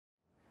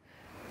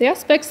The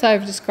aspects I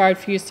have described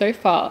for you so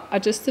far are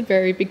just the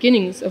very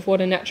beginnings of what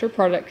a natural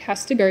product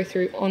has to go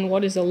through on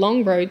what is a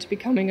long road to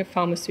becoming a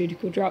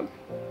pharmaceutical drug.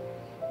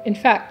 In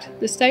fact,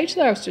 the stage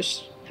that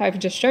I've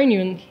just shown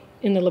you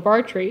in the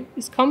laboratory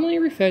is commonly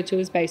referred to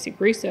as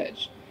basic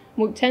research, and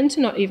we'll tend to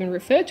not even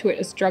refer to it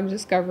as drug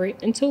discovery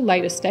until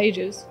later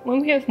stages, when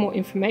we have more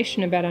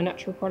information about our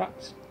natural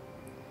product.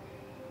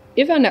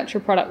 If our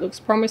natural product looks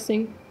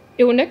promising,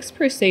 it will next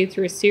proceed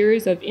through a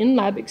series of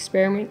in-lab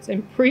experiments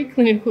and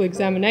preclinical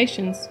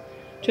examinations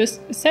to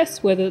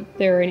assess whether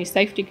there are any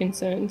safety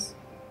concerns.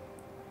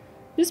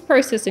 This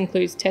process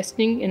includes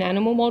testing in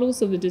animal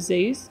models of the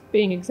disease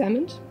being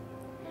examined.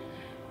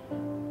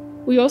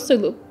 We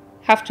also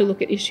have to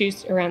look at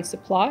issues around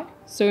supply,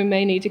 so we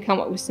may need to come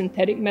up with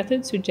synthetic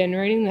methods for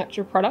generating the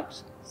natural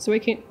product so we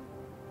can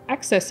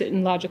access it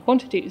in larger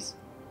quantities.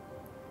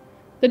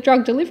 The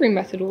drug delivery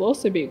method will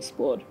also be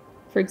explored.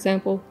 For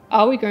example,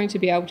 are we going to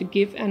be able to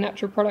give our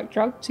natural product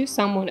drug to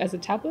someone as a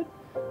tablet,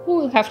 or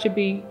will it have to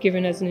be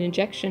given as an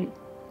injection?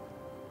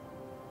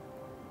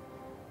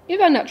 If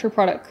our natural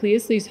product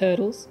clears these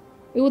hurdles,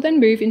 it will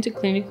then move into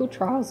clinical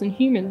trials in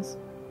humans.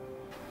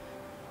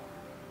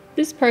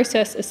 This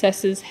process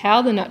assesses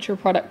how the natural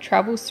product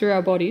travels through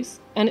our bodies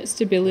and its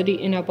stability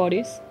in our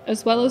bodies,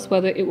 as well as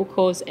whether it will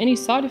cause any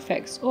side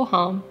effects or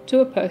harm to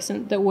a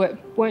person that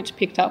weren't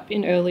picked up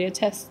in earlier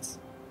tests.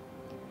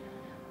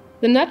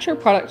 The natural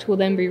product will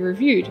then be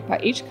reviewed by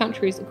each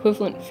country's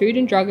equivalent Food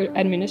and Drug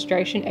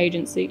Administration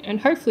agency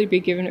and hopefully be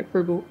given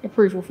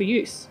approval for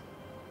use.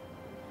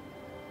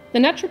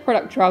 The natural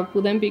product drug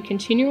will then be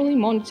continually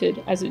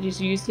monitored as it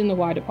is used in the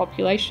wider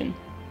population.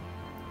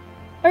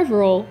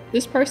 Overall,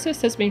 this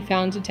process has been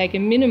found to take a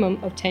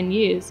minimum of 10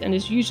 years and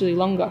is usually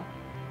longer.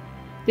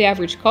 The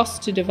average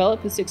cost to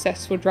develop a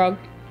successful drug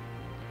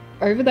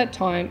over that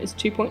time is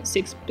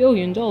 $2.6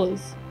 billion.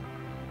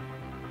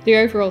 The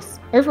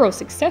overall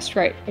success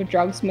rate of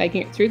drugs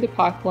making it through the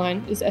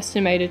pipeline is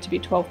estimated to be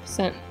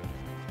 12%.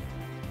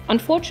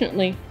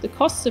 Unfortunately, the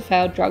costs of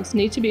failed drugs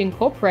need to be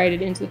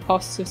incorporated into the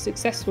costs of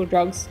successful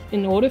drugs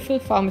in order for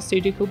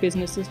pharmaceutical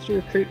businesses to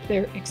recoup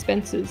their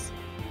expenses.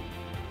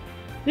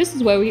 This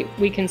is where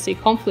we can see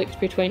conflict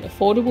between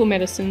affordable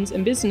medicines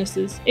and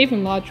businesses,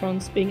 even large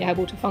ones, being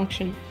able to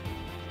function.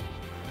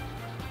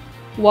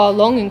 While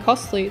long and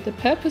costly, the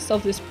purpose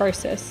of this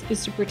process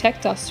is to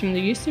protect us from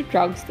the use of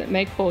drugs that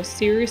may cause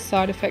serious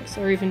side effects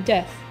or even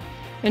death,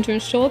 and to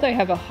ensure they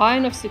have a high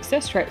enough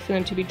success rate for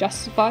them to be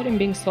justified in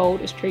being sold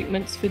as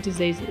treatments for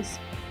diseases.